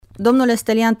Domnule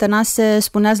Stelian Tănase,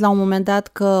 spuneați la un moment dat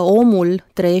că omul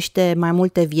trăiește mai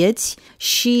multe vieți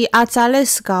și ați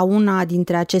ales ca una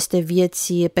dintre aceste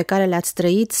vieți pe care le-ați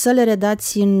trăit să le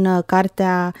redați în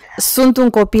cartea Sunt un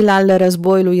copil al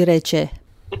Războiului Rece.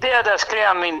 Ideea de a scrie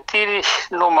amintiri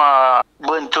nu m-a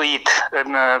bântuit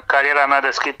în cariera mea de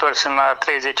scriitor, sunt la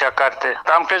 30-a carte.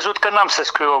 Am crezut că n-am să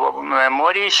scriu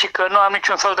memorii și că nu am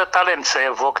niciun fel de talent să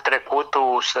evoc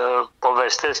trecutul, să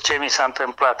povestesc ce mi s-a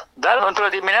întâmplat. Dar într-o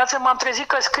dimineață m-am trezit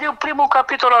că scriu primul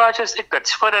capitol al acestei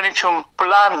cărți, fără niciun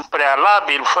plan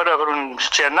prealabil, fără vreun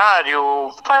scenariu.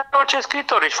 Faci orice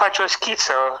scriitor, își face o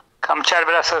schiță, cam ce ar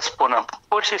vrea să spună.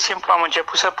 Pur și simplu am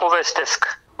început să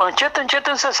povestesc. Încet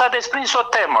însă s-a desprins o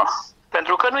temă,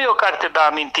 pentru că nu e o carte de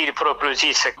amintiri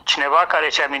propriu-zise. Cineva care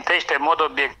își amintește în mod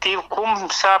obiectiv cum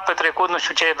s-a petrecut nu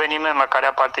știu ce eveniment la care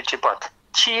a participat.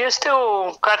 Și este o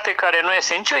carte care nu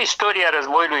este nicio istorie a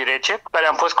Războiului Rece, care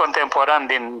am fost contemporan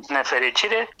din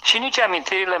nefericire, și nici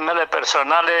amintirile mele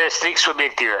personale strict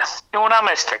subiective. E un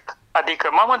amestec. Adică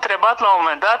m-am întrebat la un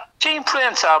moment dat ce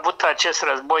influență a avut acest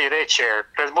război rece,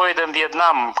 războiul din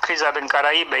Vietnam, criza din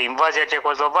Caraibe, invazia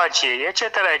Cehoslovaciei, etc.,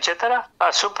 etc.,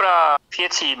 asupra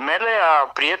vieții mele, a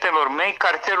prietenilor mei,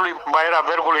 cartierului Baiera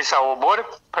Vergului sau Obor,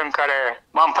 în care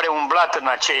m-am preumblat în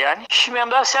acei ani, și mi-am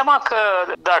dat seama că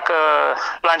dacă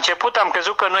la început am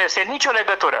crezut că nu este nicio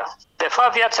legătură, de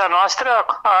fapt viața noastră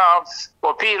a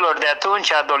copiilor de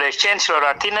atunci, a adolescenților,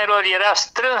 a tinerilor, era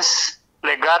strâns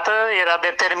legată, era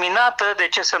determinată de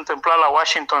ce se întâmpla la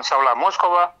Washington sau la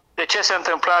Moscova, de ce se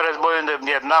întâmpla războiul din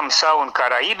Vietnam sau în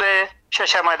Caraibe și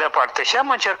așa mai departe. Și am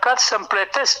încercat să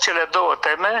împletesc cele două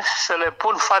teme, să le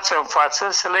pun față în față,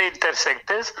 să le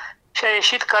intersectez, și a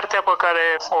ieșit cartea pe care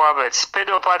o aveți. Pe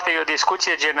de o parte e o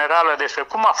discuție generală despre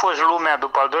cum a fost lumea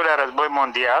după al doilea război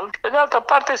mondial, pe de altă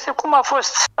parte este cum a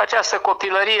fost această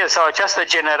copilărie sau această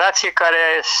generație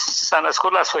care s-a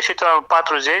născut la sfârșitul anului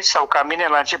 40 sau ca mine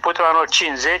la începutul anului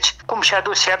 50, cum și-a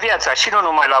dus ea viața, și nu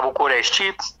numai la București,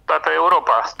 ci toată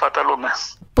Europa, toată lumea.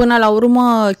 Până la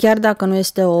urmă, chiar dacă nu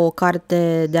este o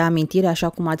carte de amintire, așa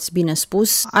cum ați bine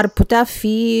spus, ar putea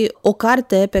fi o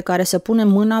carte pe care să punem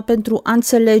mâna pentru a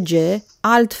înțelege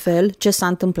altfel ce s-a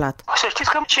întâmplat. Să știți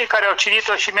că cei care au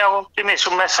citit-o și mi-au trimis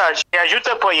un mesaj, îi ajută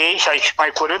pe ei și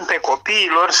mai curând pe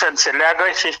copiilor să înțeleagă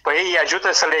și pe ei îi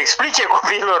ajută să le explice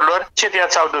copiilor lor ce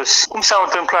viață au dus, cum s-au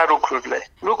întâmplat lucrurile.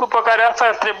 Lucru pe care altfel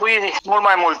ar trebui mult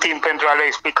mai mult timp pentru a le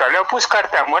explica. Le-au pus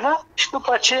cartea în mână și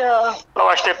după aceea l-au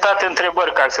așteptat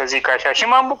întrebări, ca să zic așa. Și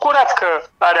m-am bucurat că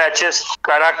are acest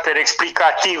caracter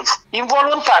explicativ,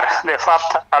 involuntar, de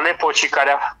fapt, al epocii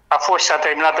care a fost și s-a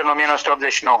terminat în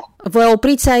 1989. Vă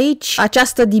opriți aici,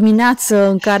 această dimineață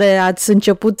în care ați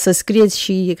început să scrieți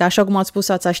și, așa cum ați spus,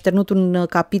 ați așternut un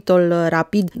capitol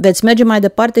rapid. Veți merge mai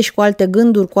departe și cu alte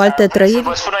gânduri, cu alte trăiri? Să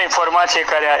vă spun o informație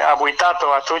care am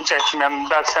uitat-o atunci și mi-am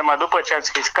dat seama după ce am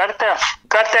scris cartea.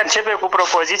 Cartea începe cu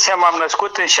propoziția: m-am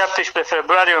născut în 17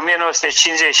 februarie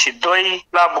 1952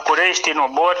 la București, în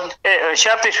Obor. În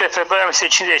 17 februarie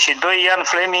 1952 Ian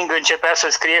Fleming începea să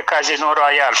scrie Casino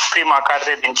Royale, prima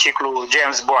carte din ciclu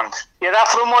James Bond. Era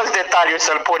frumos detaliu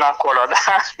să-l pun acolo,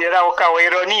 da? Era ca o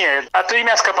ironie. Atunci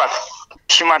mi-a scăpat.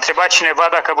 Și m-a întrebat cineva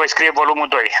dacă voi scrie volumul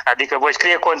 2, adică voi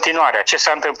scrie continuarea, ce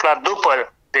s-a întâmplat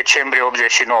după decembrie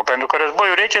 89, pentru că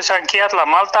războiul rece s-a încheiat la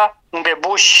Malta, unde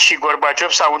Bush și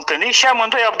Gorbaciov s-au întâlnit și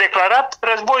amândoi au declarat: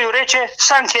 războiul rece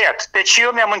s-a încheiat. Deci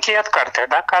eu mi-am încheiat cartea,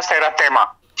 da? Că asta era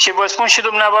tema. Și vă spun și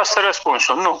dumneavoastră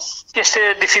răspunsul: nu.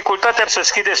 Este dificultatea să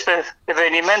scrii despre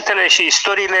evenimentele și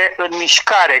istoriile în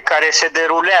mișcare, care se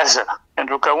derulează.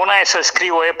 Pentru că una e să scrii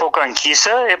o epocă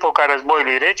închisă, epoca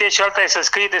războiului rece, și alta e să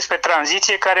scrii despre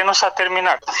tranziție care nu s-a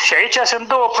terminat. Și aici sunt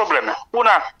două probleme.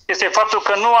 Una este faptul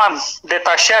că nu am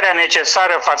detașarea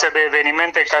necesară față de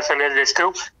evenimente ca să le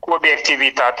descriu cu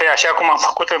obiectivitate, așa cum am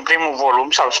făcut în primul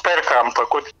volum, sau sper că am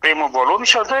făcut primul volum.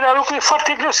 Și al doilea lucru, e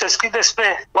foarte greu să scrii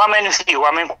despre oameni vii,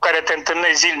 oameni cu care te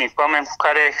întâlnești zilnic, oameni cu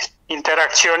care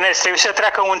interacționezi, trebuie să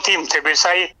treacă un timp, trebuie să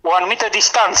ai o anumită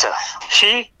distanță.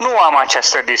 Și nu am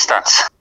această distanță.